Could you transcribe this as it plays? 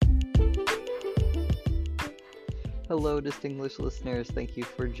Hello, distinguished listeners. Thank you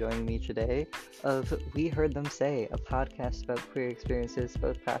for joining me today of We Heard Them Say, a podcast about queer experiences,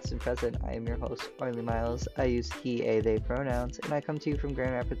 both past and present. I am your host, Arlie Miles. I use he, they pronouns, and I come to you from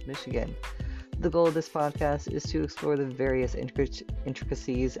Grand Rapids, Michigan. The goal of this podcast is to explore the various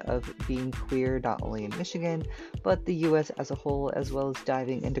intricacies of being queer, not only in Michigan, but the U.S. as a whole, as well as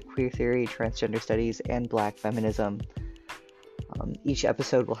diving into queer theory, transgender studies, and Black feminism. Each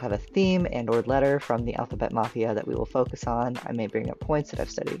episode will have a theme and or letter from the Alphabet Mafia that we will focus on. I may bring up points that I've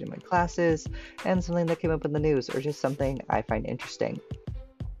studied in my classes, and something that came up in the news, or just something I find interesting.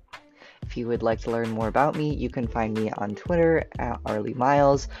 If you would like to learn more about me, you can find me on Twitter at Arlie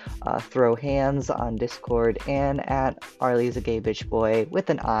Miles, Throw Hands on Discord, and at Arlie's a Gay Bitch Boy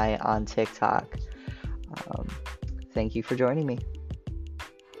with an I on TikTok. Thank you for joining me.